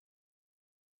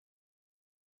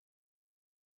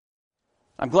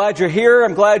I'm glad you're here.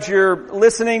 I'm glad you're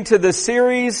listening to this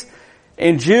series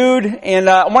in Jude. And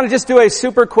I want to just do a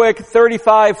super quick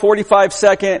 35, 45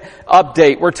 second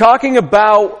update. We're talking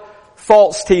about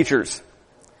false teachers.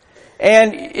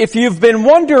 And if you've been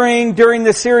wondering during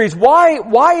this series,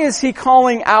 why is he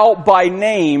calling out by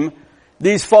name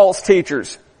these false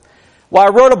teachers? Well, I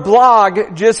wrote a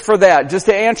blog just for that, just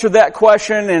to answer that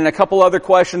question and a couple other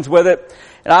questions with it.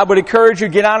 And I would encourage you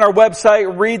to get on our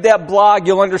website, read that blog.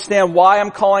 You'll understand why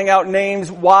I'm calling out names,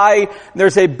 why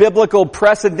there's a biblical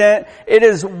precedent. It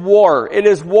is war. It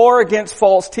is war against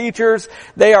false teachers.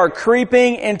 They are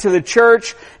creeping into the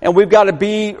church, and we've got to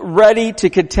be ready to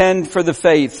contend for the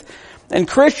faith. And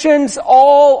Christians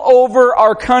all over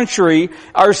our country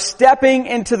are stepping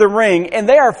into the ring, and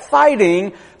they are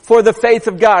fighting for the faith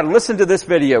of God. Listen to this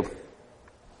video.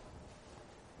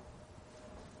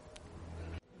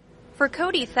 For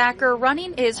Cody Thacker,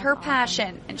 running is her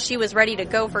passion, and she was ready to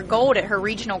go for gold at her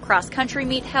regional cross-country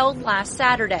meet held last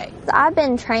Saturday. I've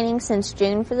been training since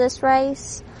June for this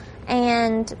race,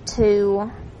 and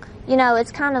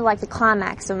it's kind of like the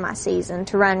climax of my season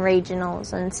to run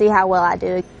regionals and see how well I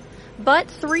do. But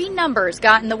 3 numbers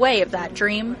got in the way of that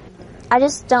dream. I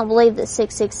just don't believe that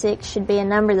 666 should be a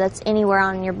number that's anywhere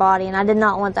on your body, and I did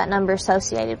not want that number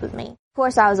associated with me. Of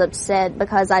course, I was upset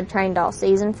because I'd trained all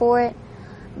season for it.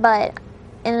 But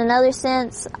in another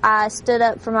sense, I stood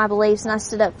up for my beliefs and I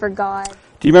stood up for God.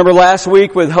 Do you remember last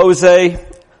week with Jose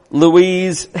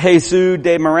Luis Jesus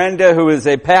de Miranda, who is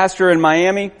a pastor in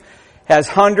Miami, has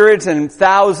hundreds and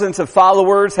thousands of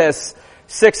followers, has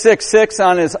 666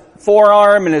 on his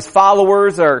forearm, and his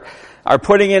followers are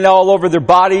putting it all over their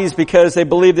bodies because they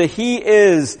believe that he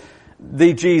is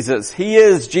the Jesus. He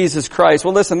is Jesus Christ.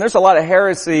 Well, listen, there's a lot of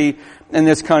heresy in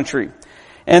this country.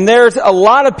 And there's a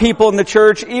lot of people in the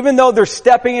church, even though they're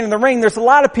stepping into the ring, there's a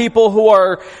lot of people who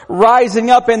are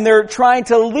rising up and they're trying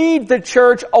to lead the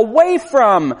church away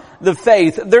from the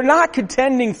faith. They're not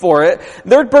contending for it.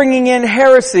 They're bringing in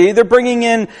heresy. They're bringing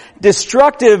in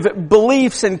destructive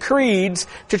beliefs and creeds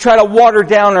to try to water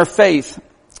down our faith.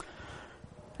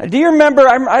 Do you remember,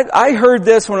 I heard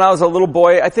this when I was a little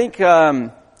boy. I think,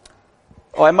 I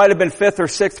might have been 5th or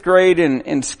 6th grade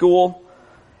in school.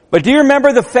 But do you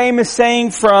remember the famous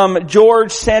saying from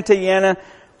George Santayana?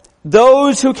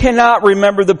 Those who cannot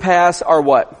remember the past are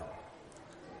what?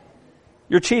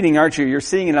 You're cheating, aren't you? You're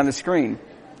seeing it on the screen.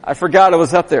 I forgot it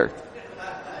was up there.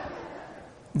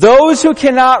 Those who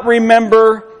cannot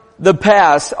remember the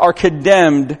past are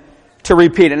condemned to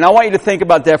repeat it. And I want you to think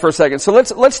about that for a second. So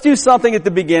let's do something at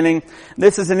the beginning.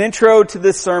 This is an intro to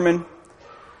this sermon.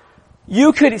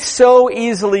 You could so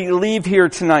easily leave here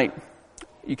tonight.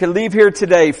 You can leave here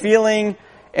today feeling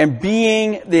and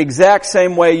being the exact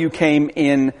same way you came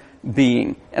in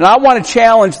being. And I want to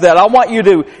challenge that. I want you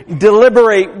to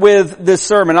deliberate with this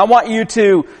sermon. I want you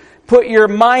to put your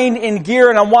mind in gear,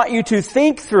 and I want you to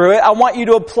think through it. I want you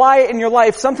to apply it in your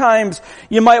life. Sometimes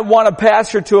you might want a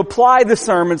pastor to apply the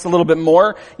sermons a little bit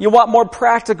more. You want more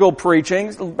practical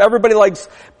preaching. Everybody likes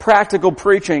practical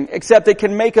preaching, except it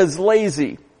can make us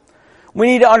lazy. We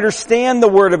need to understand the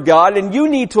Word of God, and you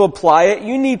need to apply it.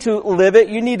 You need to live it.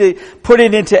 You need to put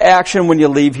it into action when you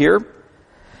leave here.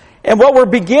 And what we're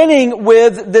beginning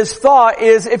with this thought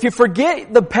is, if you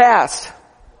forget the past,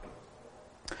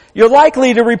 you're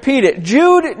likely to repeat it.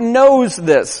 Jude knows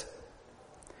this.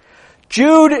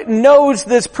 Jude knows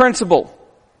this principle.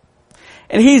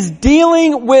 And he's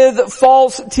dealing with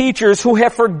false teachers who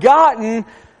have forgotten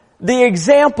the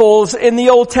examples in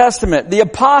the Old Testament, the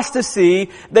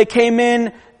apostasy that came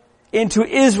into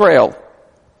Israel.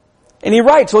 And he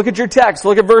writes, look at your text,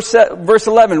 look at verse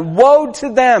 11. Woe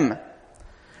to them.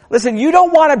 Listen, you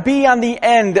don't want to be on the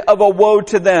end of a woe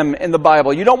to them in the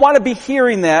Bible. You don't want to be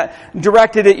hearing that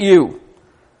directed at you.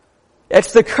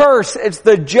 It's the curse, it's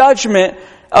the judgment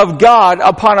of God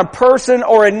upon a person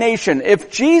or a nation. If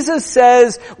Jesus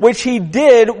says, which he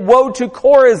did, woe to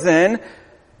Chorazin,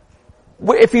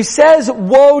 if he says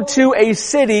woe to a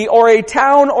city or a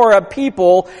town or a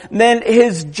people, then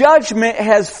his judgment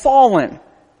has fallen.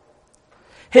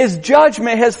 His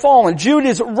judgment has fallen. Jude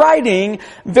is writing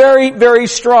very, very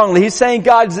strongly. He's saying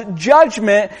God's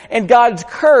judgment and God's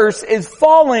curse is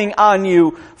falling on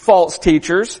you, false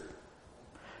teachers.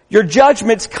 Your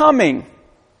judgment's coming.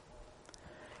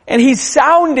 And he's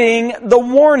sounding the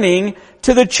warning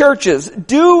to the churches.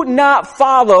 Do not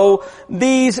follow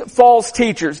these false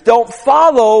teachers. Don't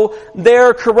follow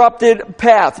their corrupted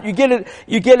path. You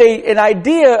get an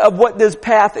idea of what this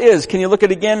path is. Can you look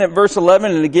at again at verse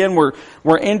 11? And again, we're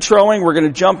introing. We're going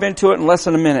to jump into it in less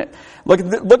than a minute.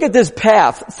 Look at this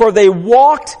path. For they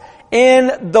walked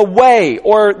in the way,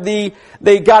 or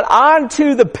they got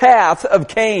onto the path of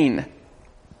Cain,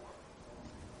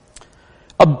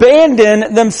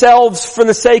 abandoned themselves for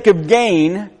the sake of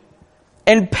gain,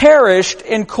 and perished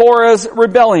in Korah's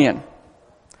rebellion.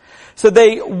 So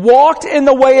they walked in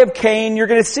the way of Cain. You're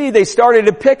going to see they started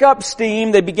to pick up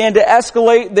steam. They began to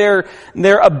escalate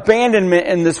their abandonment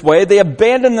in this way. They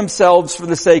abandoned themselves for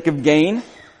the sake of gain,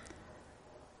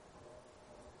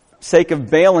 sake of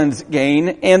Balaam's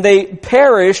gain, and they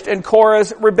perished in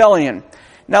Korah's rebellion.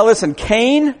 Now listen,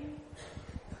 Cain,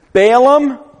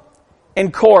 Balaam,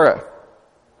 and Korah.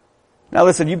 Now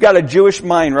listen, you've got a Jewish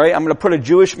mind, right? I'm going to put a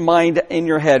Jewish mind in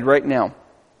your head right now.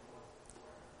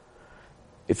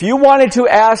 If you wanted to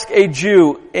ask a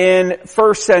Jew in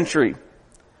first century,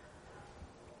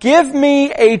 give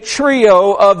me a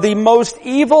trio of the most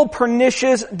evil,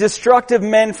 pernicious, destructive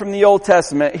men from the Old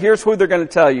Testament, here's who they're going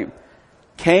to tell you.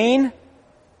 Cain,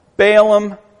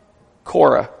 Balaam,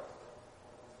 Korah.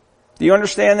 Do you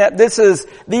understand that?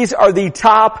 These are the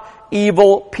top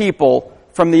evil people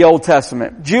from the Old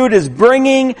Testament. Jude is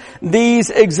bringing these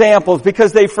examples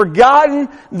because they've forgotten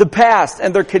the past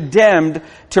and they're condemned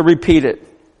to repeat it.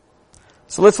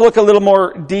 So let's look a little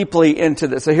more deeply into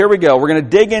this. So here we go. We're going to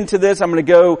dig into this. I'm going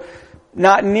to go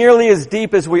not nearly as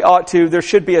deep as we ought to. There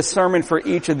should be a sermon for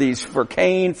each of these, for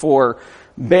Cain, for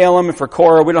Balaam, and for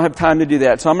Korah. We don't have time to do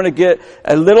that. So I'm going to get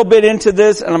a little bit into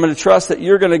this, and I'm going to trust that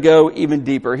you're going to go even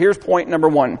deeper. Here's point number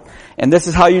 1. And this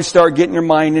is how you start getting your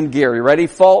mind in gear. You ready?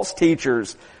 False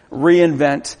teachers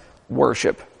reinvent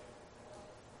worship.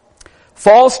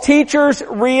 False teachers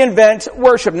reinvent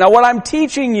worship. Now what I'm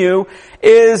teaching you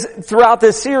is, throughout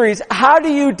this series, how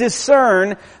do you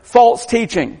discern false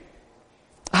teaching?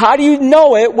 How do you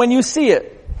know it when you see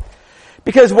it?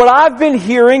 Because what I've been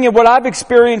hearing and what I've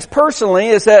experienced personally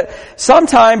is that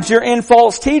sometimes you're in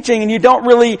false teaching and you don't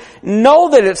really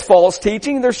know that it's false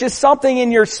teaching. There's just something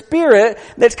in your spirit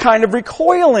that's kind of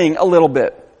recoiling a little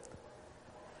bit.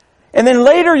 And then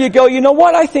later you go, you know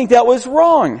what? I think that was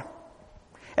wrong.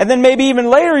 And then maybe even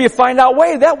later you find out,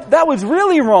 wait, that was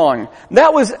really wrong.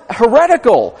 That was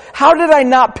heretical. How did I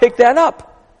not pick that up?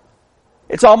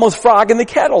 It's almost frog in the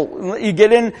kettle. You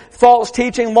get in false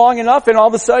teaching long enough and all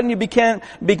of a sudden you begin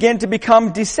to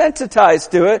become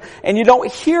desensitized to it and you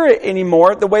don't hear it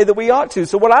anymore the way that we ought to.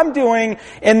 So what I'm doing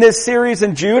in this series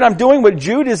in Jude, I'm doing what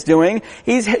Jude is doing.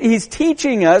 He's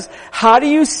teaching us, how do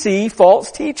you see false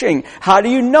teaching? How do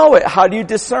you know it? How do you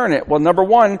discern it? Well, number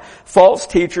 1, false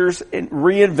teachers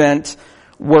reinvent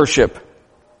worship.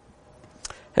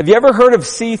 Have you ever heard of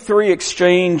C3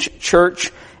 Exchange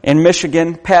Church in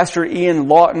Michigan, Pastor Ian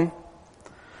Lawton?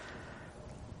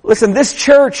 Listen, this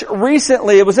church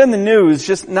recently, it was in the news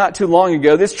just not too long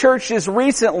ago, this church just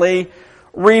recently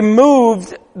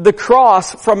removed the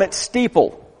cross from its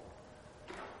steeple.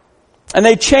 And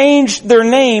they changed their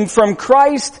name from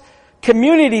Christ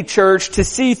Community Church to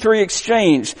C3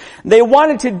 Exchange. They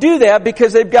wanted to do that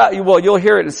because they've got, well, you'll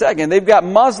hear it in a second, they've got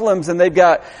Muslims and they've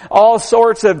got all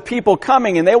sorts of people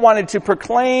coming and they wanted to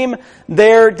proclaim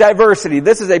their diversity.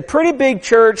 This is a pretty big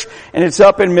church and it's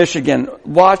up in Michigan.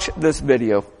 Watch this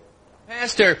video.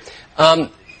 Pastor,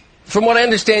 from what I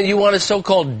understand, you want to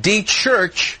so-called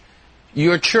de-church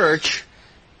your church,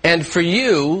 and for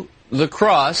you, the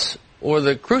cross or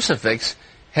the crucifix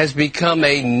has become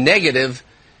a negative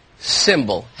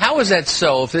symbol. How is that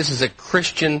so if this is a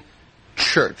Christian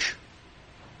church?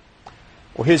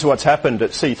 Well, here's what's happened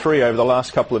at C3 over the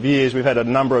last couple of years. We've had a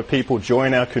number of people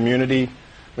join our community.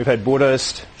 We've had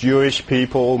Buddhist, Jewish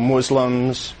people,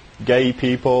 Muslims, gay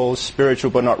people,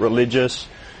 spiritual but not religious.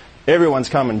 Everyone's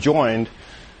come and joined.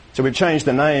 So we've changed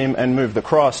the name and moved the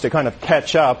cross to kind of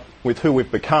catch up with who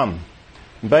we've become.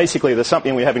 Basically, there's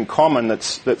something we have in common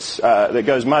that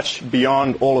goes much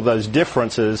beyond all of those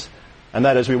differences, and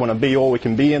that is we want to be all we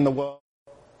can be in the world.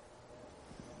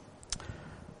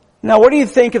 Now, what do you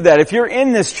think of that? If you're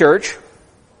in this church,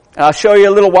 I'll show you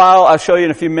I'll show you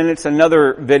in a few minutes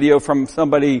another video from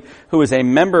somebody who is a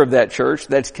member of that church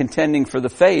that's contending for the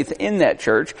faith in that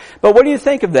church. But what do you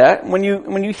think of that? When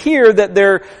you hear that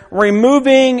they're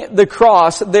removing the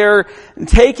cross, they're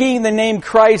taking the name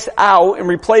Christ out and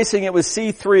replacing it with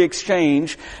C3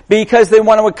 Exchange because they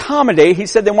want to accommodate, he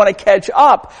said they want to catch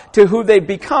up to who they've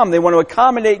become. They want to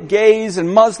accommodate gays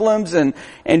and Muslims and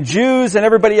Jews and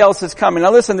everybody else that's coming.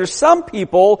 Now listen, there's some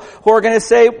people who are going to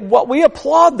say, well, we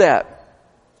applaud that.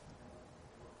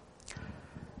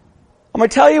 I'm going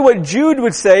to tell you what Jude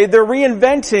would say. They're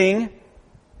reinventing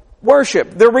worship.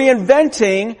 They're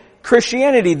reinventing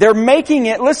Christianity. They're making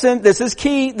it, listen, this is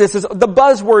key, this is the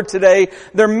buzzword today,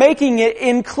 they're making it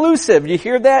inclusive. You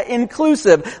hear that?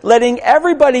 Inclusive. Letting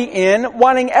everybody in,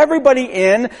 wanting everybody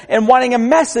in, and wanting a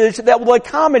message that will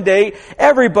accommodate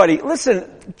everybody.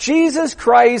 Listen, Jesus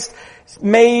Christ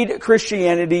made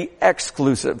Christianity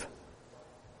exclusive.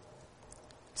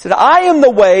 He said, I am the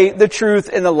way, the truth,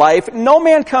 and the life. No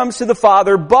man comes to the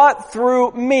Father but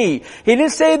through me. He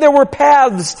didn't say there were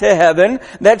paths to heaven.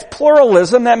 That's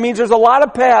pluralism. That means there's a lot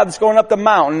of paths going up the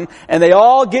mountain, and they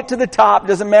all get to the top.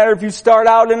 Doesn't matter if you start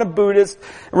out in a Buddhist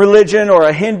religion or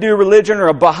a Hindu religion or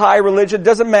a Baha'i religion.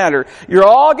 Doesn't matter. You're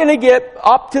all going to get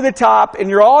up to the top, and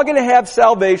you're all going to have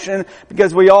salvation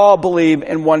because we all believe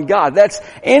in one God. That's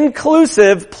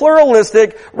inclusive,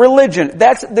 pluralistic religion.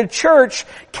 That's the church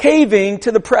caving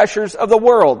to the pressures of the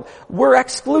world. We're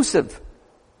exclusive.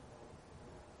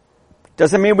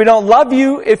 Doesn't mean we don't love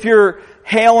you if you're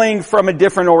hailing from a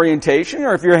different orientation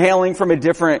or if you're hailing from a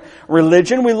different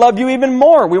religion. We love you even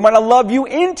more. We want to love you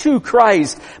into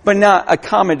Christ, but not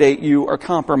accommodate you or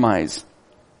compromise.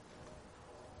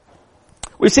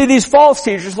 We see these false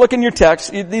teachers, look in your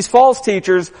text, these false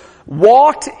teachers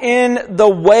walked in the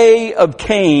way of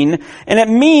Cain, and it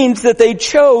means that they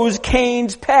chose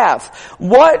Cain's path.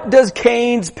 What does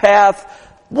Cain's path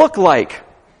look like?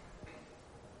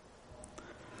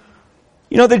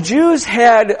 You know, the Jews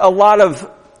had a lot of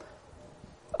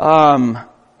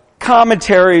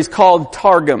commentaries called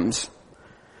targums.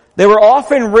 They were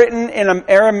often written in an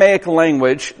Aramaic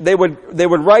language. They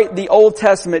would write the Old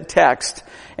Testament text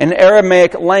in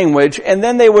Aramaic language, and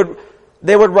then they would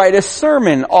write a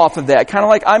sermon off of that. Kind of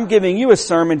like I'm giving you a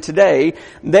sermon today.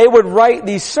 They would write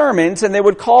these sermons and they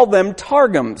would call them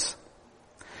targums.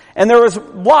 And there was a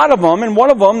lot of them, and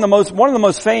one of the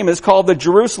most famous, called the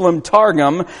Jerusalem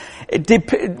Targum,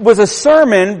 it was a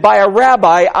sermon by a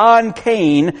rabbi on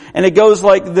Cain, and it goes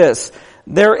like this.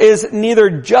 There is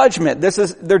neither judgment.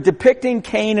 They're depicting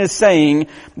Cain as saying,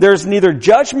 there's neither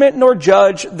judgment nor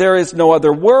judge. There is no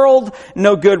other world.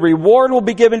 No good reward will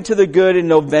be given to the good, and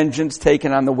no vengeance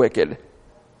taken on the wicked.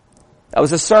 That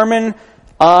was a sermon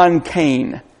on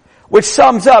Cain, which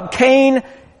sums up, Cain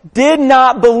did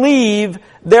not believe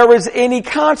there was any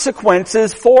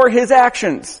consequences for his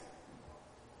actions.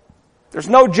 There's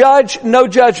no judge, no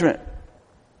judgment.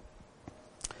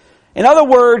 In other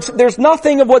words, there's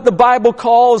nothing of what the Bible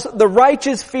calls the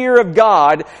righteous fear of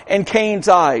God in Cain's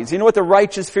eyes. You know what the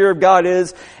righteous fear of God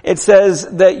is? It says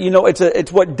that,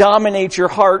 it's what dominates your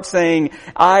heart, saying,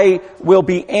 I will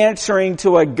be answering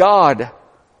to a God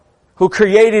who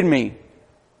created me,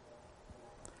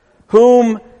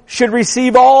 whom should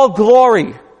receive all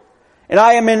glory. And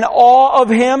I am in awe of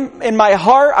Him. In my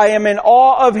heart, I am in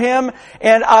awe of Him.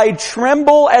 And I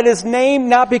tremble at His name,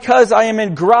 not because I am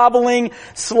in groveling,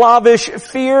 slavish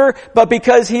fear, but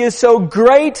because He is so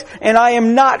great and I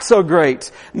am not so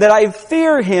great. That I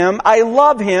fear Him, I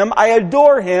love Him, I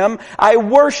adore Him, I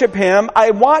worship Him,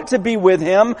 I want to be with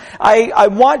Him, I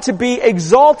want to be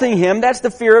exalting Him. That's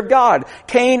the fear of God.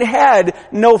 Cain had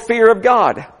no fear of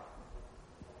God.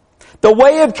 The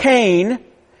way of Cain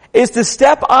is to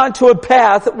step onto a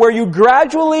path where you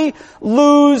gradually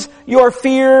lose your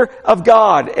fear of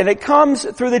God. And it comes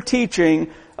through the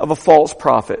teaching of a false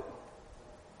prophet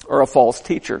or a false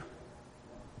teacher.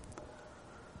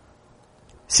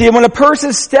 See, when a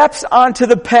person steps onto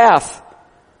the path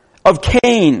of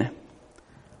Cain,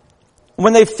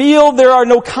 when they feel there are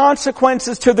no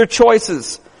consequences to their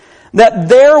choices, that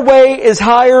their way is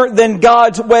higher than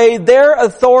God's way, their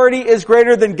authority is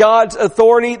greater than God's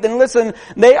authority, then listen,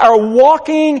 they are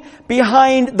walking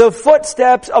behind the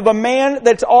footsteps of a man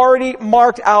that's already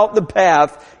marked out the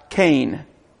path, Cain.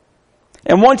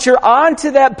 And once you're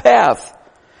onto that path,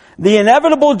 the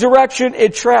inevitable direction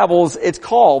it travels, it's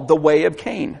called the way of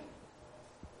Cain.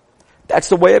 That's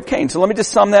the way of Cain. So let me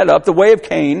just sum that up. The way of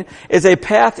Cain is a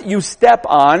path you step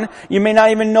on. You may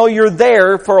not even know you're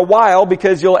there for a while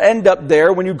because you'll end up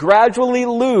there when you gradually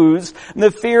lose the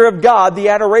fear of God, the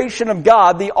adoration of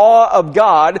God, the awe of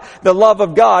God, the love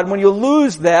of God. When you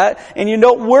lose that and you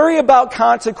don't worry about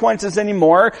consequences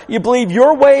anymore, you believe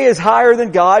your way is higher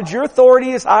than God's, your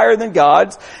authority is higher than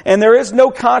God's, and there is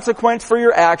no consequence for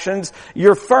your actions,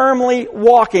 you're firmly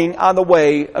walking on the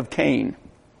way of Cain.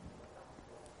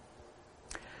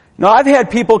 Now, I've had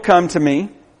people come to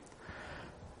me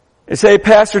and say,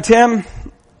 Pastor Tim,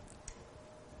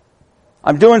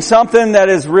 I'm doing something that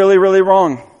is really, really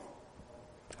wrong.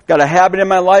 I've got a habit in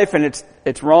my life and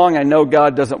it's wrong. I know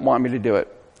God doesn't want me to do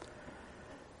it.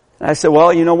 And I said,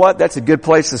 well, you know what? That's a good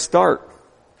place to start.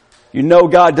 You know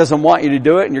God doesn't want you to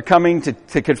do it, and you're coming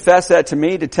to confess that to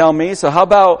me, to tell me. So how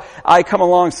about I come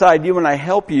alongside you and I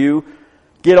help you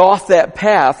get off that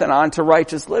path and onto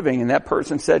righteous living. And that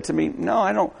person said to me, no,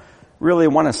 I don't really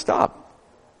want to stop.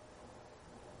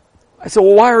 I said,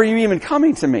 well, why are you even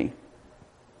coming to me?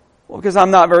 Well, because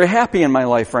I'm not very happy in my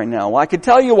life right now. Well, I could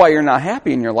tell you why you're not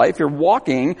happy in your life. You're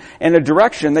walking in a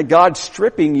direction that God's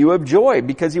stripping you of joy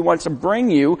because He wants to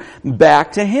bring you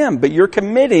back to Him. But you're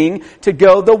committing to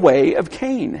go the way of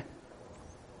Cain.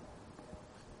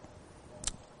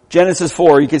 Genesis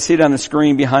 4, you can see it on the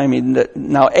screen behind me.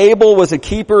 Now Abel was a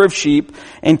keeper of sheep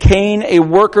and Cain a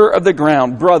worker of the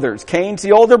ground. Brothers. Cain's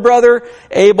the older brother,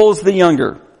 Abel's the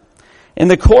younger. In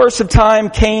the course of time,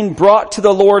 Cain brought to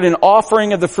the Lord an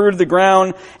offering of the fruit of the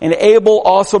ground, and Abel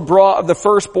also brought of the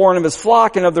firstborn of his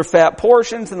flock and of their fat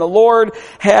portions. And the Lord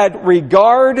had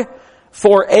regard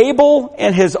for Abel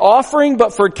and his offering,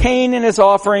 but for Cain and his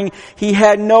offering, He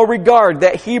had no regard.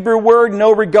 That Hebrew word,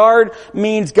 no regard,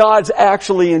 means God's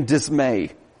actually in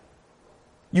dismay.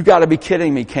 You gotta be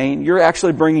kidding me, Cain. You're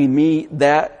actually bringing me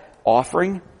that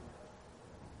offering?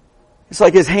 It's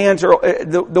like his hands are,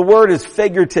 the word is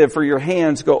figurative for your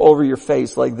hands go over your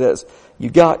face like this. You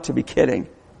got to be kidding.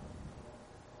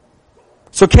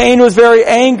 So Cain was very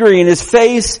angry and his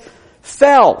face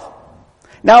fell.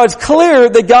 Now it's clear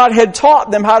that God had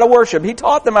taught them how to worship. He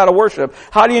taught them how to worship.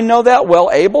 How do you know that? Well,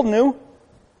 Abel knew.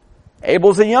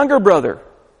 Abel's a younger brother.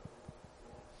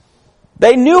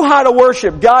 They knew how to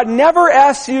worship. God never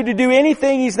asks you to do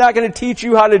anything He's not going to teach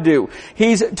you how to do.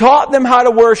 He's taught them how to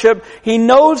worship. He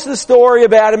knows the story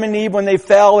of Adam and Eve when they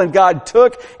fell and God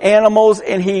took animals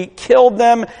and He killed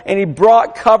them and He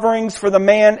brought coverings for the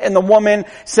man and the woman,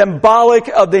 symbolic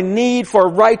of the need for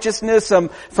righteousness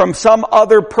from some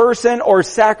other person or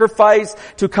sacrifice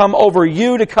to come over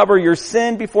you to cover your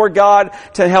sin before God,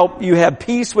 to help you have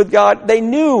peace with God. They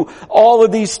knew all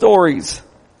of these stories.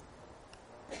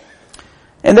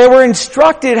 And they were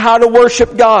instructed how to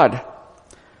worship God.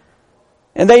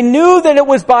 And they knew that it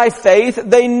was by faith.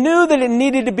 They knew that it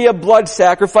needed to be a blood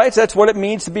sacrifice. That's what it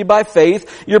means to be by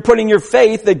faith. You're putting your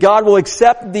faith that God will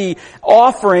accept the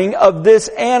offering of this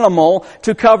animal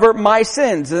to cover my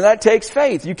sins. And that takes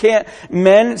faith. You can't,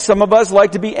 some of us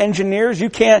like to be engineers.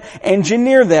 You can't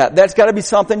engineer that. That's got to be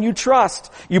something you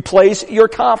trust. You place your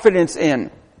confidence in.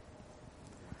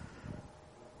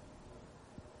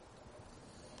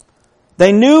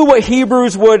 They knew what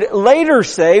Hebrews would later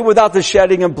say, without the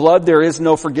shedding of blood, there is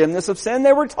no forgiveness of sin.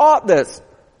 They were taught this.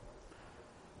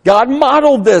 God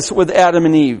modeled this with Adam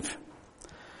and Eve.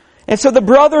 And so the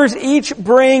brothers each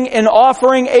bring an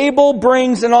offering. Abel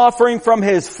brings an offering from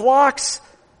his flocks.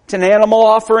 It's an animal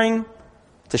offering.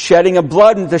 The shedding of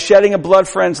blood. And the shedding of blood,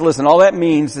 friends, listen, all that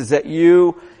means is that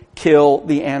you kill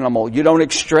the animal. You don't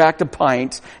extract a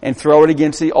pint and throw it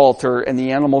against the altar and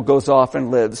the animal goes off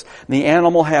and lives. The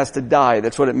animal has to die.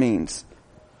 That's what it means.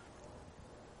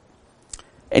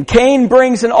 And Cain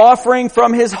brings an offering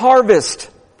from his harvest,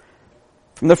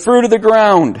 from the fruit of the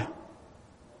ground.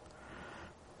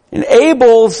 And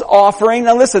Abel's offering,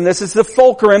 now listen, this is the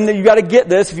fulcrum that you got to get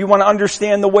this if you want to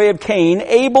understand the way of Cain.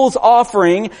 Abel's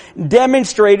offering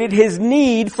demonstrated his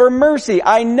need for mercy.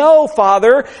 I know,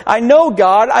 Father, I know,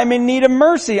 God, I'm in need of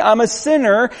mercy. I'm a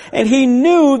sinner, and he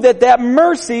knew that that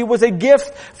mercy was a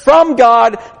gift from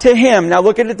God to him. Now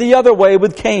look at it the other way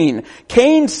with Cain.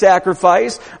 Cain's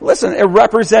sacrifice, listen, it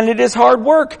represented his hard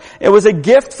work. It was a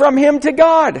gift from him to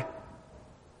God.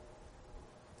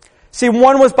 See,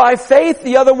 one was by faith,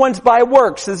 the other one's by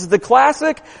works. This is the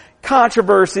classic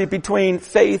controversy between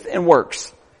faith and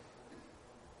works.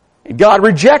 God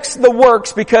rejects the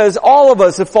works because all of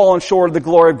us have fallen short of the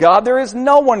glory of God. There is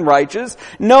no one righteous.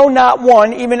 No, not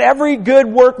one. Even every good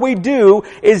work we do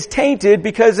is tainted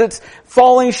because it's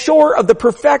falling short of the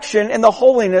perfection and the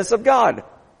holiness of God.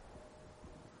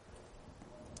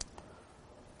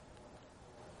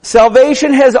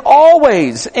 Salvation has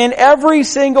always, in every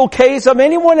single case of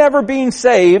anyone ever being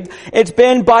saved, it's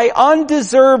been by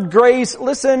undeserved grace,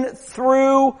 listen,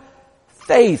 through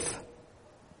faith.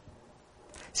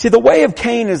 See, the way of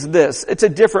Cain is this. It's a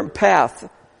different path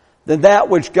than that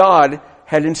which God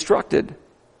had instructed.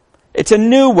 It's a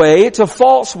new way, it's a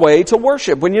false way to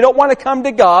worship. When you don't want to come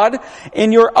to God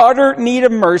in your utter need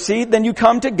of mercy, then you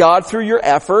come to God through your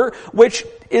effort, which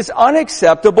is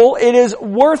unacceptable. It is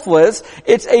worthless.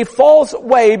 It's a false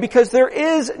way because there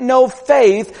is no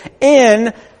faith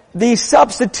in the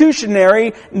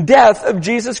substitutionary death of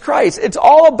Jesus Christ. It's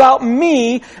all about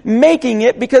me making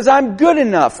it because I'm good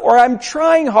enough, or I'm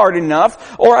trying hard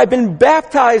enough, or I've been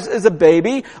baptized as a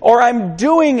baby, or I'm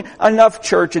doing enough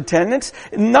church attendance.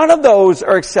 None of those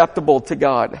are acceptable to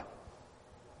God.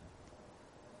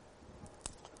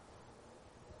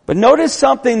 But notice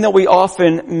something that we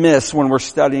often miss when we're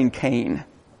studying Cain.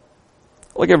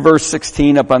 Look at verse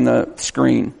 16 up on the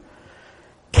screen.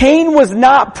 Cain was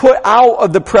not put out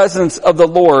of the presence of the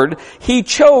Lord. He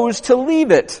chose to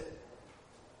leave it.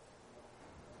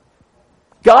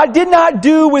 God did not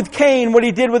do with Cain what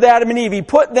he did with Adam and Eve. He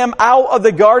put them out of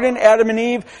the garden, Adam and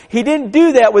Eve. He didn't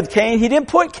do that with Cain. He didn't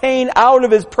put Cain out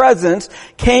of his presence.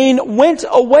 Cain went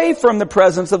away from the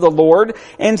presence of the Lord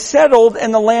and settled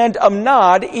in the land of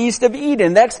Nod, east of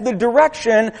Eden. That's the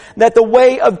direction that the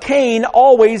way of Cain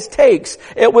always takes.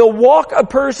 It will walk a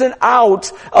person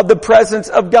out of the presence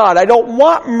of God. I don't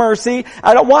want mercy.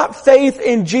 I don't want faith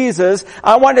in Jesus.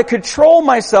 I want to control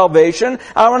my salvation.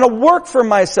 I want to work for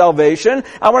my salvation.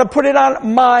 I want to put it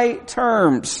on my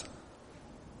terms.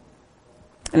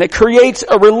 And it creates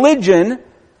a religion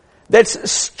that's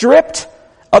stripped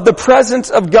of the presence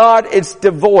of God. It's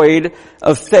devoid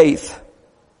of faith.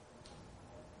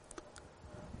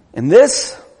 And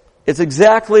this is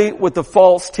exactly what the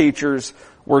false teachers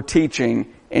were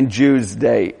teaching in Jude's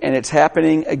day. And it's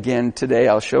happening again today.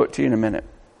 I'll show it to you in a minute.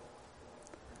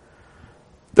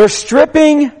 They're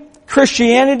stripping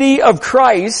Christianity of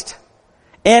Christ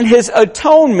and His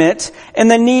atonement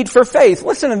and the need for faith.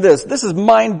 Listen to this. This is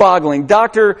mind-boggling.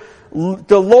 Dr.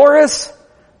 Dolores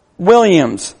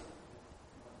Williams,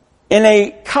 in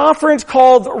a conference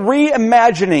called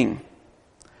Reimagining,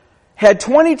 had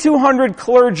 2,200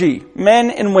 clergy,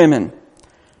 men and women.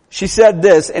 She said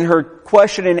this in her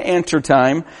question and answer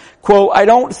time, quote, "I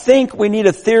don't think we need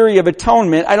a theory of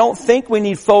atonement. I don't think we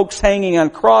need folks hanging on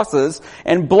crosses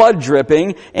and blood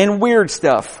dripping and weird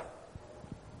stuff."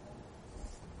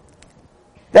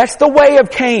 That's the way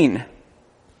of Cain.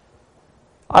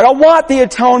 I don't want the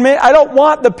atonement. I don't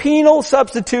want the penal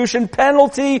substitution,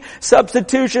 penalty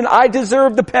substitution. I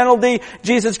deserve the penalty.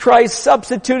 Jesus Christ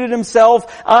substituted Himself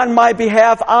on my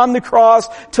behalf on the cross,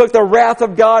 took the wrath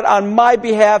of God on my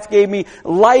behalf, gave me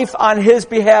life on His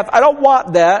behalf. I don't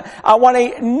want that. I want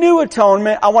a new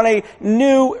atonement. I want a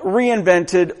new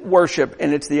reinvented worship.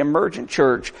 And it's the emergent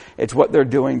church. It's what they're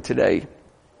doing today.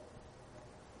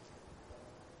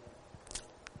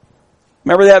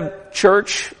 Remember that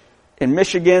church in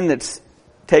Michigan that's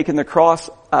taken the cross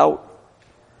out?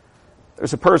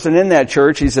 There's a person in that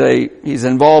church. He's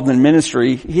involved in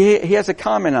ministry. He has a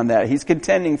comment on that. He's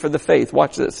contending for the faith.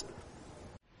 Watch this.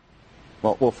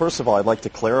 Well, first of all, I'd like to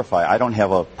clarify. I don't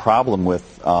have a problem with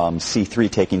C3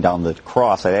 taking down the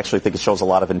cross. I actually think it shows a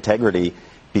lot of integrity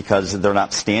because they're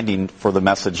not standing for the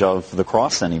message of the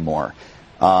cross anymore.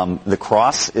 The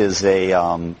cross is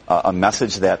a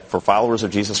message that for followers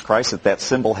of Jesus Christ, that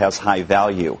symbol has high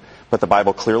value. But the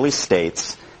Bible clearly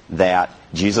states that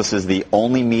Jesus is the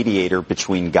only mediator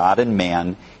between God and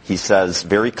man. He says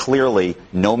very clearly,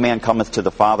 "No man cometh to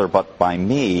the Father but by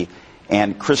me."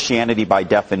 And Christianity, by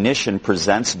definition,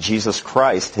 presents Jesus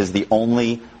Christ as the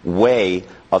only way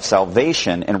of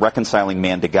salvation and reconciling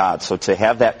man to God. So to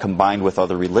have that combined with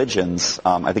other religions,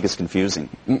 I think is confusing.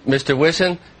 Mr.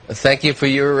 Wisson, thank you for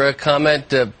your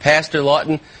comment. Pastor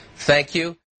Lawton, thank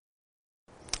you.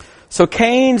 So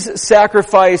Cain's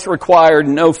sacrifice required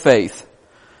no faith.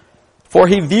 For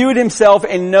he viewed himself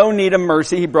in no need of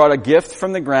mercy. He brought a gift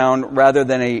from the ground rather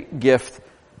than a gift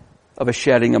of a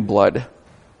shedding of blood.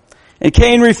 And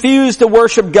Cain refused to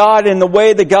worship God in the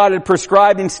way that God had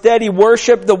prescribed. Instead, he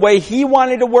worshiped the way he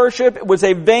wanted to worship. It was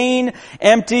a vain,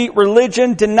 empty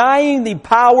religion, denying the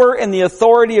power and the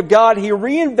authority of God. He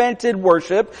reinvented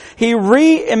worship. He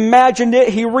reimagined it.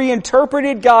 He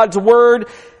reinterpreted God's word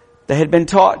that had been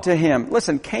taught to him.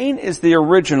 Listen, Cain is the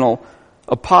original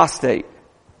apostate.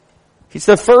 He's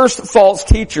the first false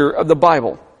teacher of the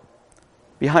Bible,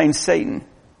 behind Satan.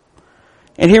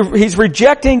 And he's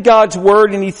rejecting God's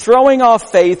word and he's throwing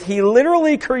off faith. He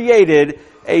literally created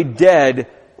a dead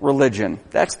religion.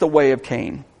 That's the way of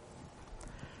Cain.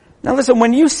 Now listen,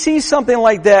 when you see something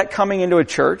like that coming into a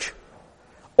church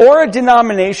or a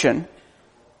denomination,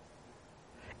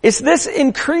 is this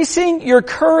increasing your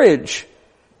courage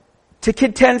to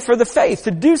contend for the faith,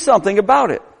 to do something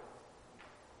about it?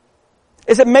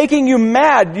 Is it making you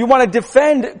mad? You want to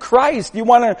defend Christ. You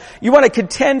want to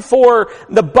contend for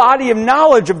the body of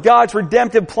knowledge of God's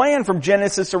redemptive plan from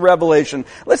Genesis to Revelation.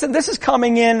 Listen, this is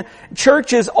coming in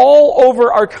churches all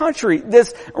over our country.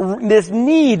 This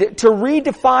need to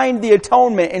redefine the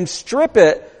atonement and strip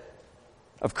it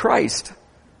of Christ.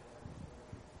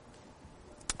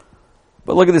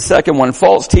 But look at the second one.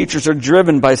 False teachers are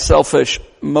driven by selfish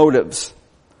motives.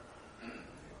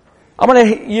 I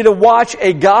want you to watch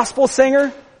a gospel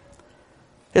singer.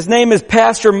 His name is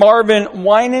Pastor Marvin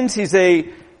Winans. He's a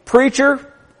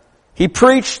preacher. He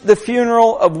preached the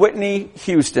funeral of Whitney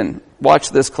Houston. Watch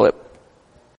this clip.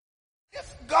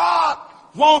 If God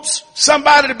wants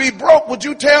somebody to be broke, would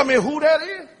you tell me who that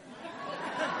is?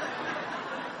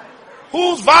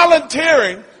 Who's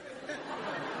volunteering?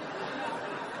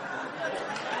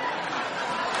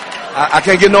 I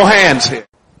can't get no hands here.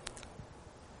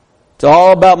 It's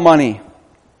all about money.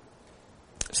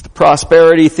 It's the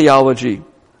prosperity theology.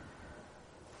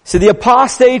 See, the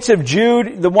apostates of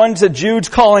Jude, the ones that Jude's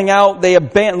calling out,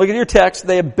 look at your text,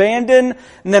 they abandon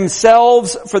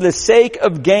themselves for the sake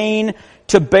of gain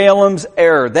to Balaam's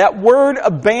error. That word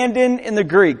abandon in the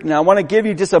Greek. Now I want to give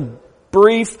you just a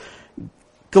brief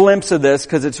glimpse of this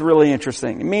because it's really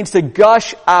interesting. It means to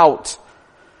gush out.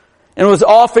 And it was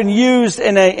often used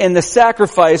in the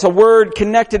sacrifice. A word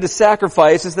connected to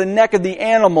sacrifice is the neck of the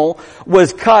animal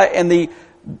was cut and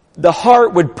the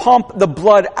heart would pump the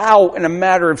blood out in a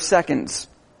matter of seconds.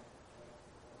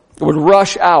 It would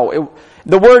rush out.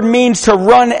 The word means to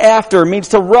run after, means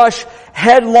to rush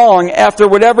headlong after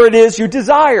whatever it is you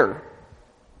desire.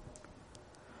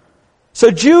 So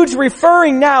Jude's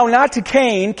referring now not to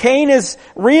Cain. Cain is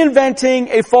reinventing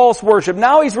a false worship.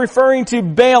 Now he's referring to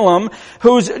Balaam,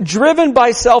 who's driven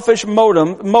by selfish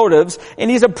motives, and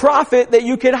he's a prophet that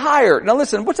you could hire. Now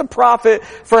listen, what's a prophet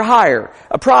for hire?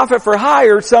 A prophet for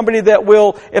hire is somebody that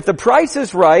will, if the price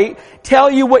is right, tell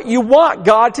you what you want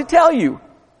God to tell you.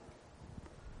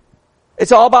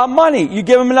 It's all about money. You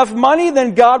give him enough money,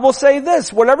 then God will say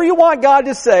this. Whatever you want God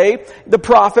to say, the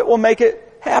prophet will make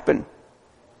it happen.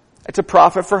 It's a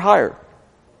prophet for hire.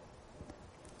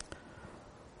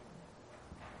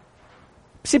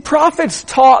 See, prophets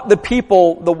taught the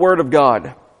people the Word of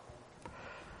God.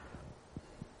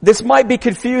 This might be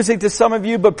confusing to some of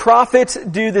you, but prophets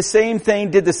did the same thing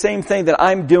that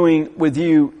I'm doing with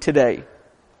you today.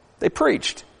 They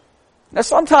preached. Now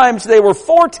sometimes they were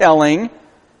foretelling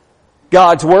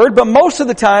God's Word, but most of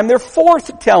the time they're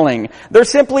forth-telling. They're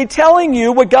simply telling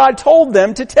you what God told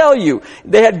them to tell you.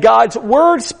 They had God's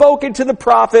Word spoken to the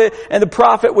prophet, and the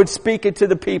prophet would speak it to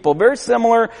the people. Very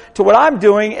similar to what I'm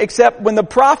doing, except when the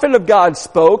prophet of God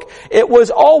spoke, it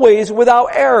was always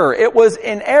without error. It was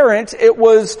inerrant. It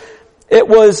was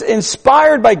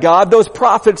inspired by God. Those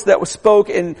prophets that spoke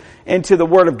into the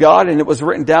Word of God and it was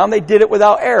written down, they did it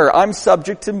without error. I'm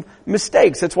subject to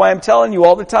mistakes. That's why I'm telling you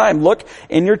all the time, look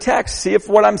in your text, see if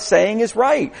what I'm saying is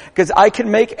right, because I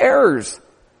can make errors.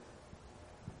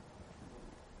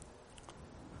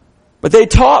 But they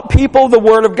taught people the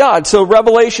Word of God. So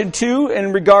Revelation 2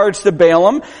 in regards to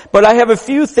Balaam. But I have a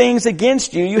few things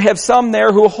against you. You have some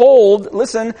there who hold,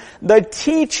 listen, the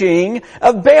teaching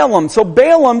of Balaam. So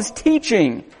Balaam's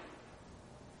teaching.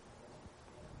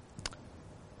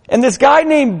 And this guy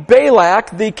named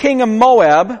Balak, the king of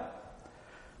Moab,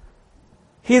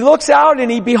 he looks out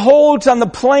and he beholds on the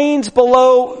plains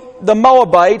below the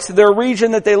Moabites, their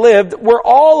region that they lived, were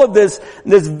all of this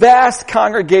vast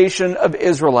congregation of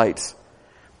Israelites.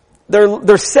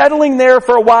 They're settling there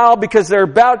for a while because they're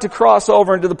about to cross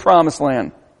over into the promised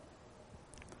land.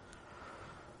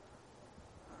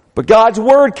 But God's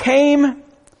word came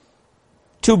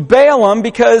to Balaam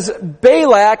because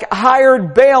Balak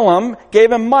hired Balaam,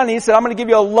 gave him money, said, I'm going to give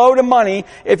you a load of money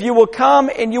if you will come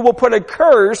and you will put a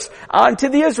curse onto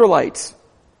the Israelites.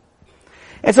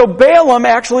 And so Balaam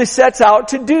actually sets out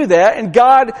to do that, and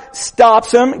God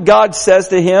stops him. God says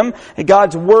to him, and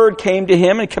God's word came to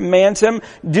him and commands him,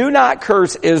 do not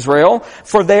curse Israel,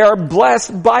 for they are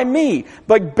blessed by me.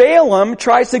 But Balaam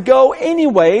tries to go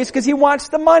anyways because he wants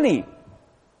the money.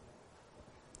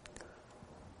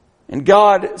 And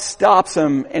God stops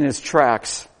him in his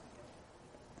tracks.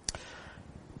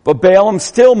 But Balaam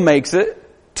still makes it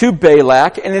to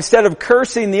Balak, and instead of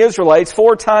cursing the Israelites,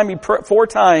 four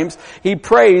times he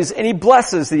prays and he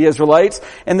blesses the Israelites.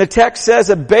 And the text says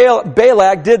that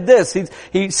Balak did this.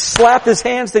 He slapped his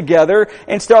hands together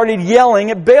and started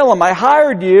yelling at Balaam, I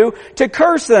hired you to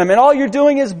curse them, and all you're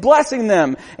doing is blessing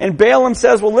them. And Balaam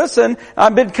says, well listen,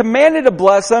 I've been commanded to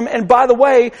bless them, and by the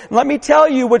way, let me tell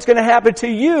you what's going to happen to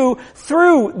you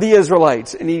through the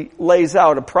Israelites. And he lays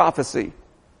out a prophecy.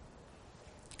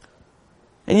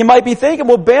 And you might be thinking,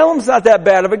 well, Balaam's not that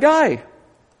bad of a guy.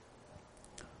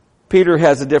 Peter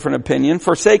has a different opinion.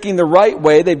 Forsaking the right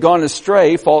way, they've gone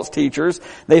astray, false teachers.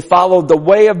 They followed the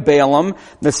way of Balaam,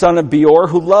 the son of Beor,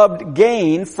 who loved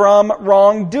gain from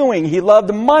wrongdoing. He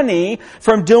loved money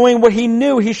from doing what he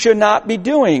knew he should not be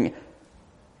doing.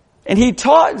 And he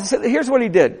taught, here's what he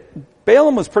did.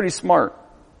 Balaam was pretty smart.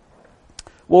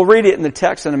 We'll read it in the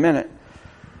text in a minute.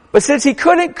 But since he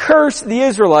couldn't curse the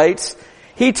Israelites,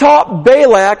 he taught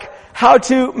Balak how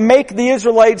to make the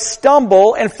Israelites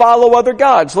stumble and follow other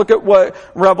gods. Look at what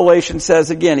Revelation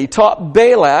says again. He taught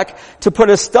Balak to put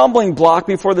a stumbling block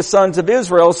before the sons of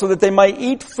Israel so that they might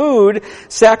eat food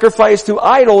sacrificed to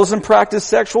idols and practice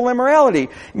sexual immorality.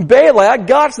 Balak,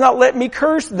 God's not letting me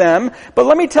curse them, but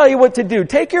let me tell you what to do.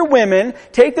 Take your women,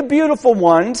 take the beautiful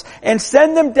ones, and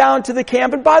send them down to the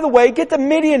camp. And by the way, get the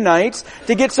Midianites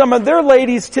to get some of their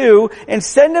ladies too, and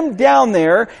send them down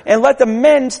there, and let the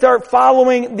men start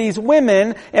following these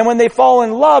women. And when they fall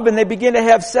in love and they begin to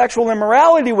have sexual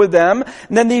immorality with them,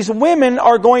 then these women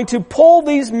are going to pull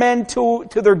these men to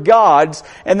their gods,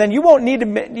 and then you don't need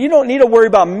to worry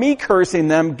about me cursing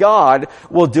them. God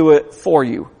will do it for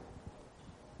you.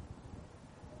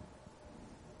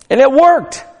 And it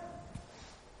worked.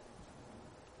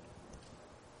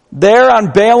 There,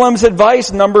 on Balaam's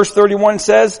advice, Numbers 31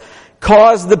 says,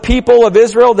 caused the people of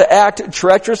Israel to act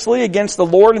treacherously against the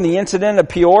Lord in the incident of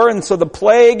Peor, and so the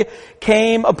plague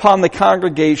came upon the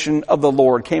congregation of the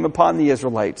Lord, came upon the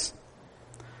Israelites.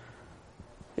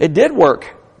 It did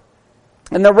work.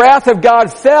 And the wrath of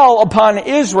God fell upon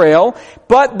Israel,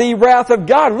 but the wrath of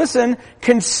God, listen,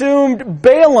 consumed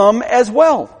Balaam as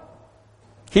well.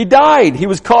 He died. He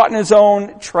was caught in his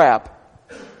own trap.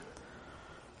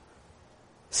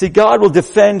 See, God will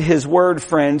defend His word,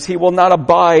 friends. He will not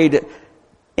abide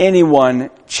anyone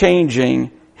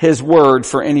changing His word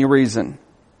for any reason.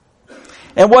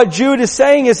 And what Jude is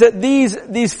saying is that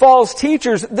these false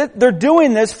teachers, they're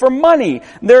doing this for money.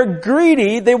 They're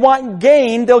greedy. They want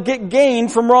gain. They'll get gain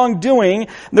from wrongdoing.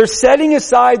 They're setting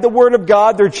aside the word of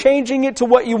God. They're changing it to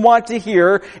what you want to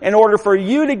hear in order for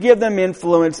you to give them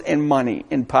influence and money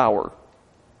and power.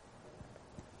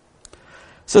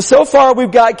 So far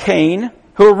we've got Cain,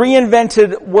 who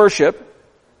reinvented worship.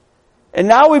 And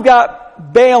now we've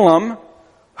got Balaam,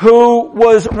 who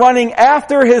was running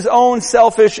after his own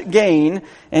selfish gain.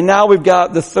 And now we've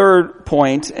got the third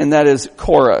point, and that is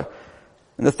Korah.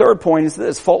 And the third point is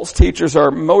this: false teachers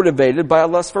are motivated by a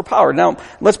lust for power. Now,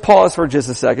 let's pause for just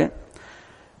a second.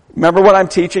 Remember what I'm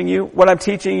teaching you? What I'm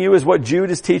teaching you is what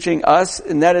Jude is teaching us,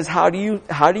 and that is how do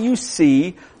you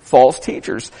see false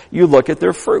teachers? You look at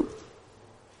their fruit.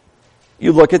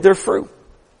 You look at their fruit.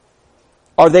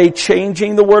 Are they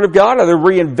changing the Word of God? Are they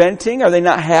reinventing? Are they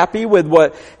not happy with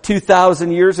what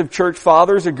 2,000 years of church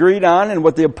fathers agreed on and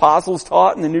what the apostles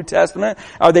taught in the New Testament?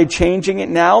 Are they changing it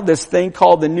now? This thing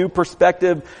called the new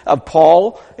perspective of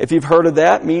Paul, if you've heard of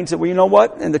that, means that, well, you know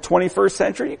what? In the 21st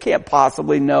century, you can't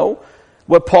possibly know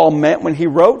what Paul meant when he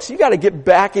wrote. So you got to get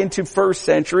back into first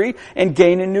century and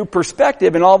gain a new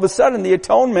perspective. And all of a sudden, the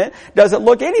atonement doesn't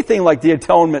look anything like the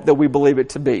atonement that we believe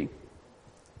it to be.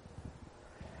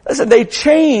 Listen, they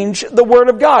change the Word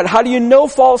of God. How do you know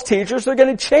false teachers? They're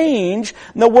going to change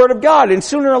the Word of God. And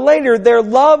sooner or later, their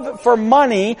love for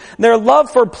money, their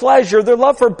love for pleasure, their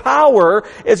love for power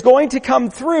is going to come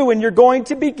through, and you're going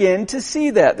to begin to see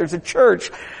that. There's a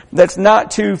church that's not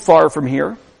too far from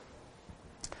here.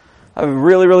 I have a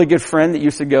really, really good friend that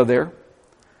used to go there.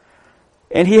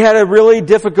 And he had a really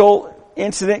difficult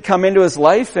incident come into his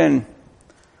life, and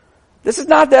this is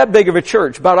not that big of a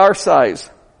church, about our size.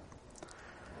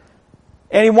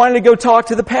 And he wanted to go talk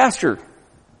to the pastor.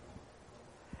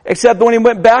 Except when he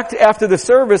went back after the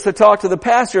service to talk to the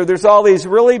pastor, there's all these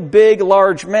really big,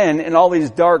 large men in all these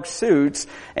dark suits,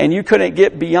 and you couldn't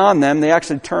get beyond them. They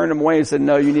actually turned him away and said,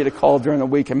 no, you need to call during the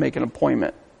week and make an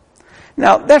appointment.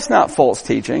 Now, that's not false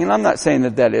teaching, and I'm not saying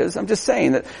that is. I'm just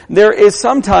saying that there is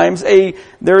sometimes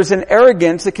there's an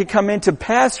arrogance that can come into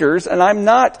pastors, and I'm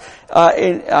not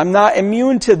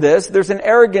immune to this. There's an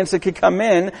arrogance that could come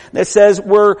in that says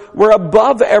we're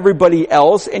above everybody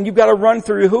else, and you've got to run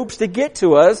through hoops to get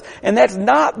to us, and that's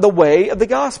not the way of the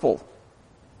gospel.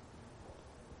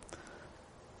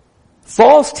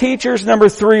 False teachers, number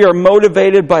 3, are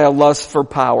motivated by a lust for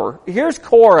power. Here's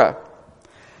Korah.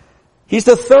 He's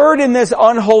the third in this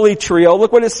unholy trio.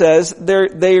 Look what it says.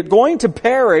 They're going to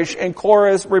perish in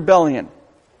Korah's rebellion.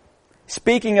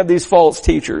 Speaking of these false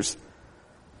teachers.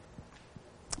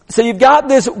 So you've got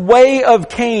this way of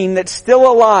Cain that's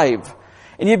still alive.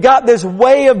 And you've got this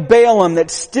way of Balaam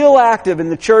that's still active in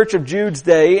the church of Jude's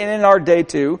day and in our day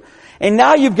too. And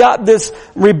now you've got this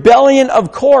rebellion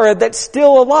of Korah that's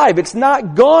still alive. It's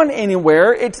not gone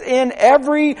anywhere. It's in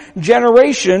every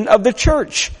generation of the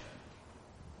church.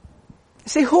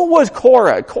 See, who was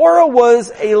Korah? Korah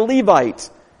was a Levite,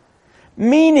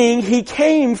 meaning he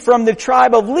came from the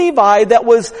tribe of Levi that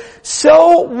was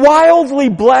so wildly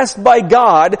blessed by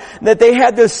God that they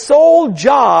had the sole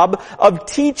job of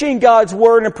teaching God's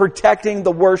word and protecting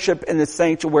the worship in the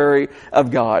sanctuary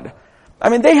of God. I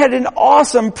mean, they had an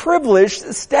awesome,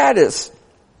 privileged status.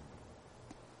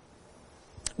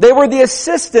 They were the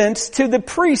assistants to the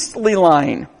priestly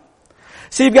line.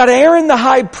 So you've got Aaron the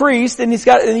high priest, and you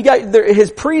got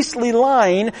his priestly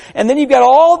line, and then you've got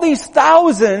all these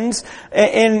thousands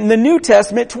in the New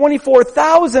Testament,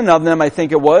 24,000 of them I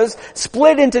think it was,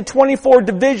 split into 24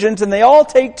 divisions, and they all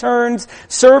take turns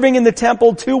serving in the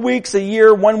temple 2 weeks a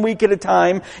year, 1 week at a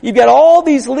time. You've got all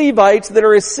these Levites that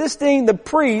are assisting the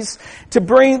priests to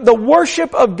bring the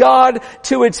worship of God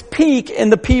to its peak in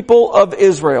the people of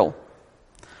Israel.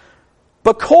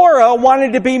 But Korah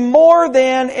wanted to be more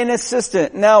than an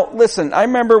assistant. Now, listen, I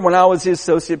remember when I was the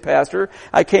associate pastor,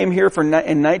 I came here in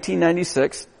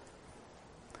 1996.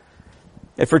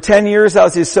 And for 10 years, I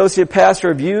was the associate pastor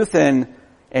of youth and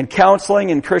counseling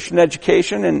and Christian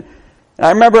education. And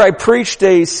I remember I preached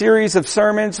a series of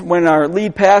sermons when our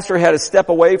lead pastor had to step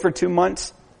away for 2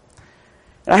 months.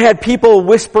 And I had people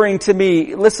whispering to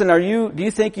me, listen, do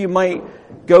you think you might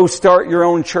go start your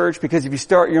own church? Because if you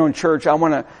start your own church, I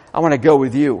want to go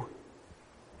with you.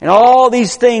 And all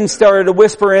these things started to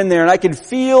whisper in there, and I could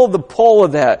feel the pull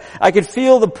of that.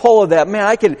 Man,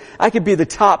 I could be the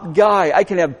top guy. I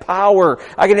can have power.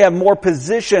 I can have more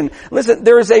position. Listen,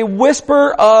 there is a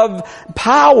whisper of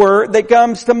power that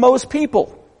comes to most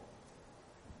people.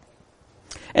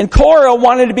 And Korah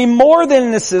wanted to be more than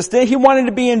an assistant. He wanted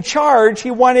to be in charge.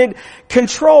 He wanted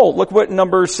control. Look what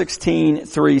Numbers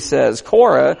 16:3 says.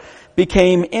 Korah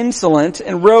became insolent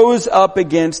and rose up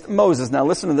against Moses. Now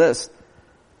listen to this.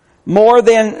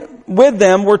 With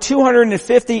them were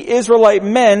 250 Israelite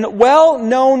men,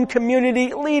 well-known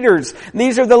community leaders.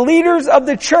 These are the leaders of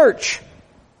the church.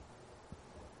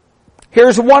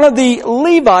 Here's one of the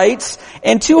Levites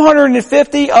and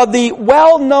 250 of the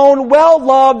well-known,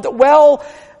 well-loved,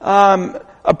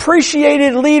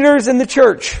 appreciated leaders in the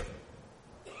church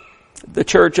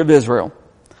of Israel,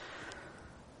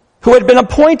 who had been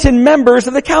appointed members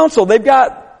of the council. They've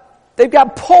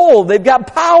got pull, they've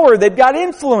got power, they've got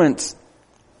influence.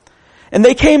 And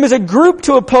they came as a group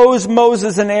to oppose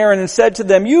Moses and Aaron and said to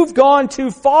them, "You've gone too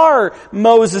far,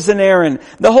 Moses and Aaron.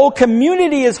 The whole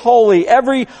community is holy,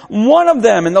 every one of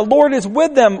them, and the Lord is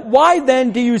with them. Why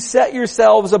then do you set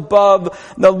yourselves above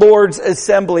the Lord's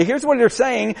assembly?" Here's what they're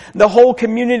saying. The whole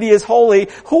community is holy.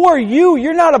 Who are you?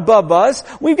 You're not above us.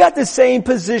 We've got the same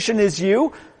position as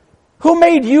you. Who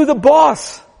made you the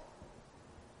boss?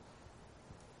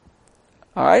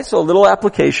 All right, so a little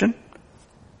application.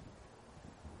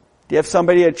 Do you have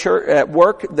somebody at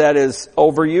work that is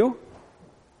over you?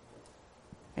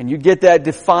 And you get that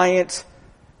defiant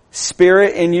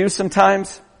spirit in you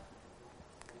sometimes?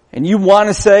 And you want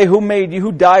to say, who made you,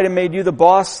 who died and made you the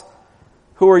boss?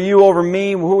 Who are you over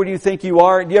me? Who do you think you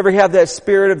are? Do you ever have that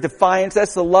spirit of defiance?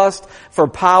 That's the lust for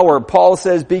power. Paul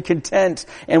says, be content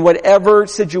in whatever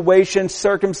situation,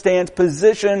 circumstance,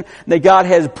 position that God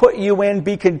has put you in.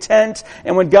 Be content.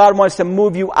 And when God wants to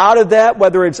move you out of that,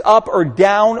 whether it's up or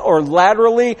down or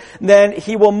laterally, then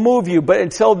He will move you. But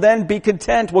until then, be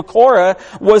content. Well, Korah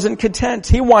wasn't content.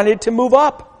 He wanted to move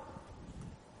up.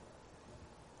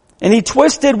 And he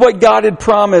twisted what God had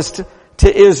promised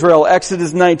to Israel.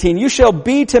 Exodus 19. You shall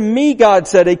be to me, God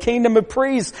said, a kingdom of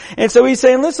priests. And so he's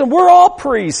saying, listen, we're all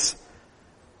priests.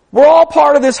 We're all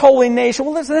part of this holy nation.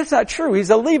 Well, listen, that's not true. He's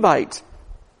a Levite.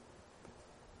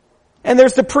 And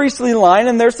there's the priestly line,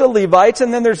 and there's the Levites,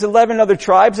 and then there's 11 other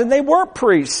tribes, and they weren't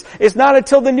priests. It's not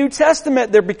until the New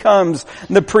Testament there becomes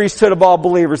the priesthood of all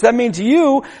believers. That means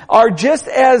you are just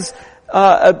as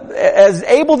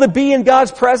able to be in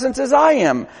God's presence as I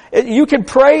am. You can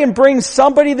pray and bring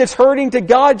somebody that's hurting to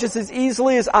God just as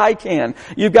easily as I can.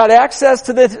 You've got access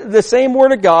to the same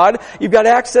Word of God. You've got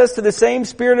access to the same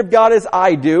Spirit of God as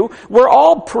I do. We're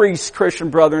all priests, Christian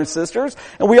brothers and sisters,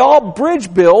 and we all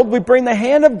bridge build. We bring the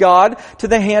hand of God to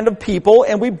the hand of people,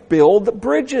 and we build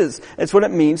bridges. That's what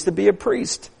it means to be a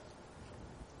priest.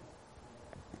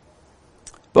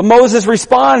 But Moses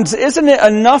responds, isn't it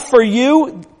enough for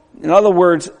you? In other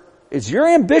words, is your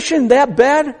ambition that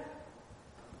bad?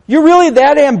 You're really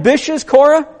that ambitious,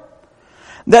 Korah?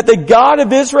 That the God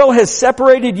of Israel has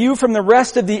separated you from the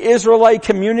rest of the Israelite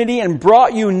community and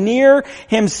brought you near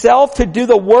Himself to do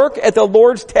the work at the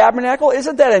Lord's tabernacle?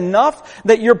 Isn't that enough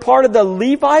that you're part of the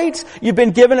Levites? You've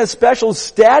been given a special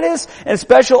status and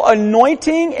special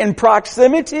anointing and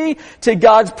proximity to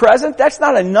God's presence? That's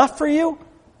not enough for you?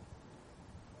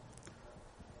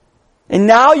 And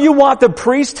now you want the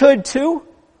priesthood too?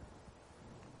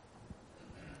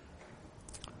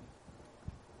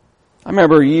 I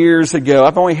remember years ago,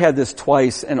 I've only had this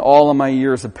twice in all of my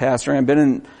years of pastoring. I've been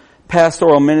in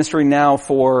pastoral ministry now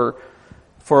for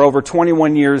over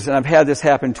 21 years, and I've had this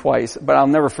happen twice, but I'll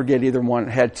never forget either one.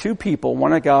 I had two people,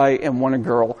 one a guy and one a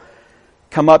girl.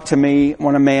 come up to me,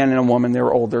 when a man and a woman, they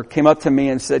were older, came up to me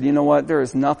and said, you know what, there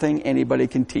is nothing anybody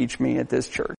can teach me at this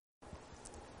church.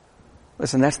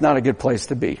 Listen, that's not a good place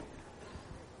to be.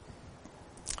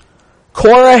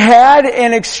 Korah had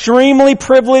an extremely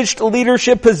privileged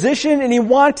leadership position and he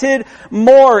wanted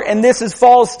more. And this is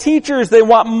false teachers. They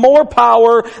want more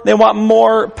power. They want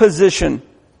more position.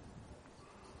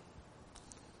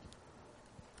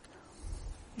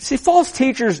 See, false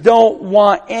teachers don't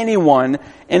want anyone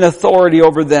in authority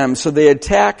over them, so they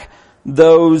attack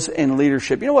those in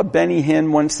leadership. You know what Benny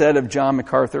Hinn once said of John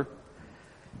MacArthur?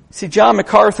 See, John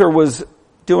MacArthur was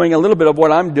doing a little bit of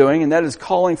what I'm doing, and that is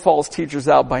calling false teachers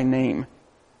out by name.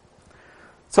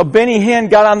 So Benny Hinn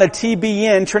got on the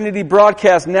TBN, Trinity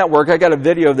Broadcast Network. I got a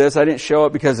video of this. I didn't show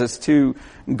it because it's too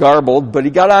garbled, but he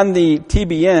got on the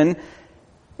TBN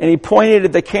and he pointed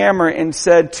at the camera and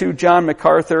said to John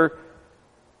MacArthur,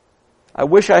 I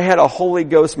wish I had a Holy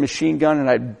Ghost machine gun and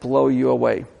I'd blow you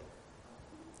away.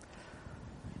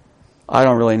 I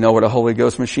don't really know what a Holy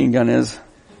Ghost machine gun is.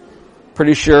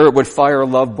 Pretty sure it would fire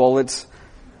love bullets.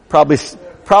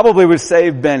 Probably would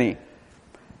save Benny.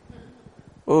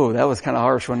 Oh, that was kind of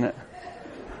harsh, wasn't it?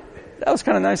 That was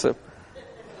kind of nice.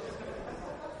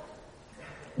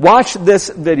 Watch this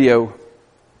video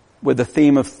with the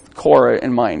theme of Korah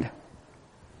in mind.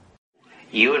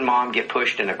 You and Mom get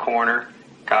pushed in a corner.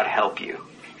 God help you.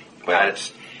 Well,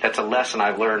 that's a lesson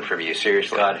I've learned from you,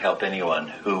 seriously. God help anyone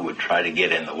who would try to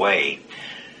get in the way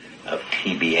of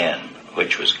TBN,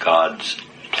 which was God's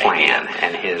plan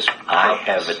and His purpose. I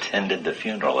have attended the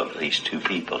funeral of at least 2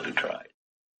 people who tried.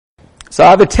 So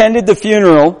I've attended the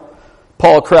funeral,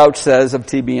 Paul Crouch says, of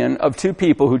TBN, of 2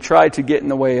 people who tried to get in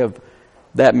the way of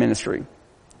that ministry.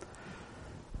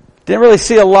 Didn't really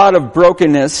see a lot of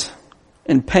brokenness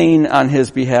and pain on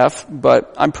his behalf,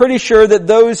 but I'm pretty sure that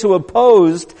those who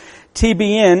opposed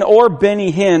TBN or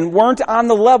Benny Hinn weren't on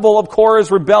the level of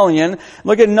Korah's rebellion.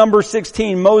 Look at number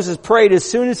 16. Moses prayed as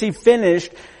soon as he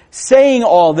finished saying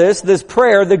all this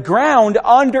prayer, the ground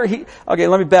under, okay,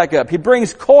 let me back up. He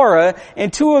brings Korah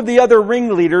and 2 of the other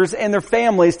ringleaders and their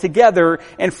families together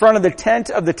in front of the tent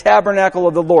of the tabernacle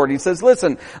of the Lord. He says,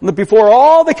 listen, before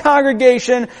all the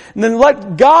congregation, then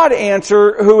let God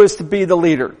answer who is to be the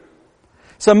leader.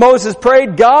 So Moses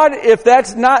prayed, God,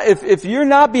 if you're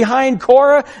not behind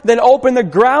Korah, then open the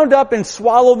ground up and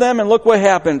swallow them, and look what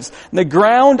happens. The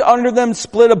ground under them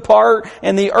split apart,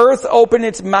 and the earth opened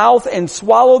its mouth and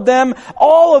swallowed them.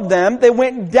 All of them, they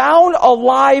went down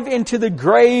alive into the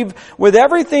grave with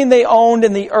everything they owned,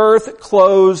 and the earth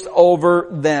closed over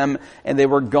them, and they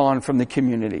were gone from the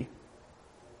community.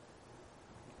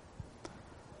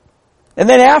 And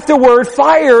then afterward,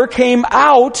 fire came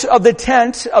out of the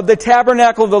tent of the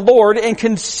tabernacle of the Lord and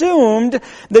consumed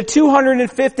the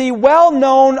 250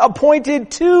 well-known,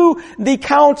 appointed to the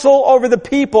council over the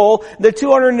people, the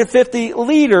 250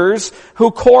 leaders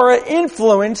who Korah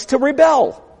influenced to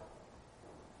rebel.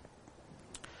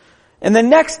 And the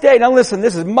next day, now listen,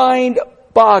 this is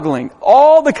mind-boggling.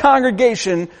 All the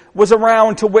congregation was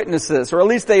around to witness this, or at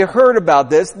least they heard about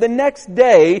this. The next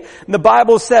day, the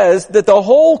Bible says that the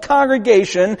whole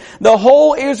congregation, the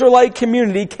whole Israelite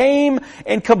community came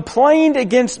and complained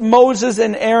against Moses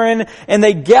and Aaron, and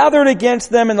they gathered against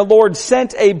them, and the Lord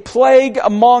sent a plague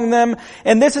among them.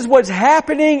 And this is what's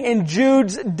happening in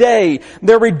Jude's day.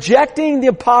 They're rejecting the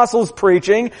apostles'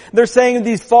 preaching. They're saying to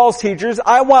these false teachers,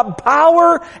 I want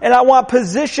power and I want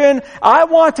position. I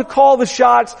want to call the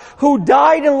shots. Who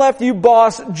died and left you,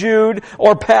 boss Jude,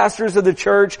 or pastors of the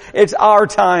church? It's our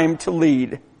time to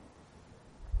lead.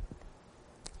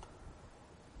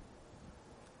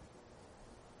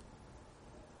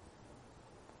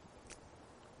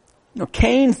 Now,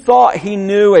 Cain thought he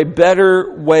knew a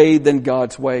better way than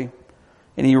God's way,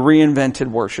 and he reinvented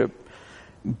worship.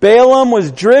 Balaam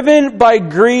was driven by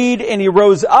greed, and he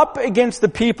rose up against the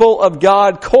people of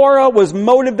God. Korah was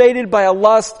motivated by a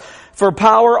lust for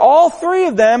power. All 3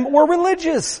 of them were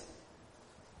religious.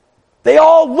 They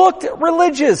all looked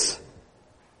religious.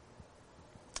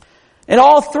 And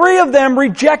all 3 of them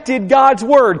rejected God's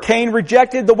word. Cain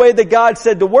rejected the way that God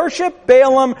said to worship.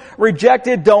 Balaam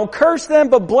rejected, don't curse them,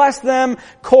 but bless them.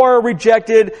 Korah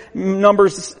rejected,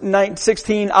 Numbers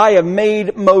 16, I have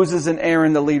made Moses and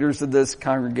Aaron the leaders of this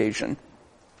congregation.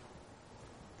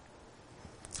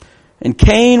 And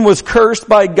Cain was cursed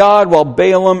by God, while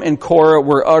Balaam and Korah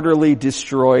were utterly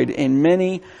destroyed, and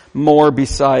many more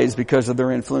besides because of their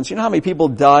influence. You know how many people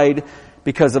died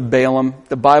because of Balaam?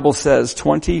 The Bible says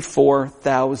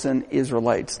 24,000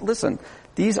 Israelites. Listen,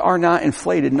 these are not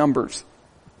inflated numbers.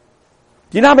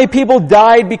 Do you know how many people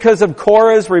died because of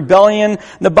Korah's rebellion?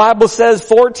 The Bible says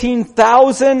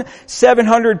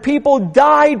 14,700 people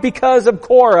died because of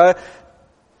Korah,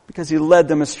 because he led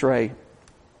them astray.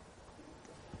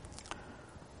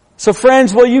 So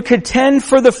friends, will you contend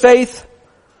for the faith,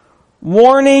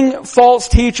 warning false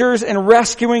teachers and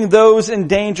rescuing those in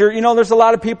danger? You know, there's a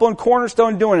lot of people in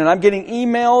Cornerstone doing it. I'm getting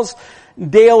emails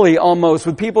daily almost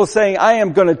with people saying, I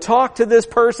am going to talk to this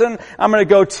person. I'm going to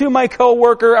go to my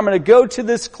coworker. I'm going to go to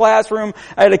this classroom.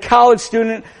 I had a college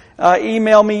student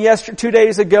email me 2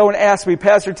 days ago and asked me,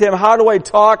 Pastor Tim, how do I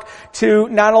talk to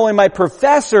not only my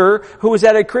professor who was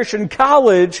at a Christian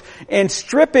college and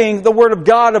stripping the Word of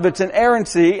God of its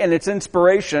inerrancy and its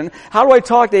inspiration? How do I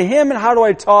talk to him and how do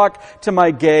I talk to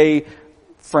my gay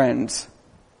friends?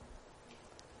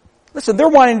 Listen, they're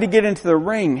wanting to get into the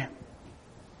ring.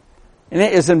 And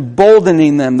it is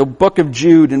emboldening them, the book of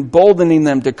Jude, emboldening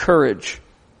them to courage.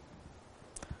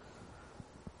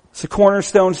 So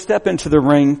Cornerstone, step into the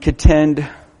ring, contend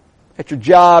at your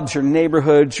jobs, your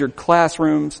neighborhoods, your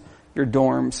classrooms, your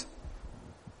dorms.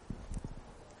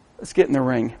 Let's get in the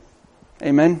ring.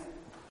 Amen.